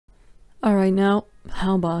Alright, now,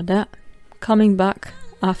 how about that? Coming back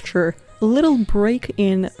after a little break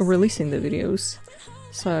in releasing the videos.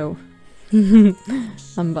 So,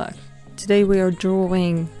 I'm back. Today we are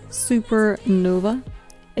drawing Supernova,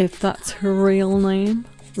 if that's her real name.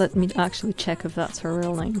 Let me actually check if that's her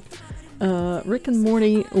real name. Rick and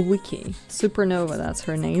Morty Wiki. Supernova, that's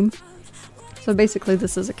her name. So basically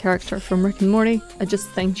this is a character from Rick and Morty. I just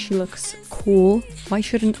think she looks cool. Why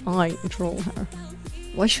shouldn't I draw her?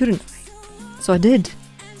 Why shouldn't I? So I did.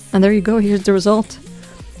 And there you go, here's the result.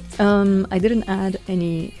 I didn't add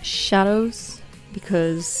any shadows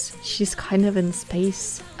because she's kind of in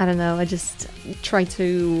space. I don't know, I just try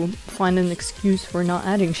to find an excuse for not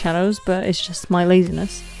adding shadows, but it's just my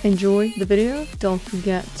laziness. Enjoy the video. Don't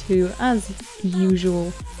forget to, as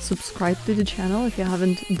usual, subscribe to the channel if you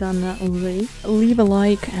haven't done that already. Leave a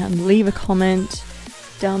like and leave a comment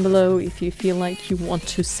down below if you feel like you want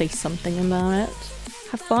to say something about it.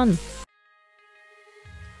 Have fun!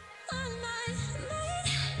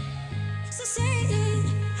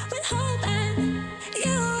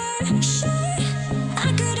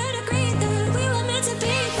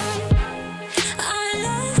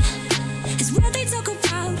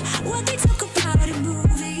 What they talk about,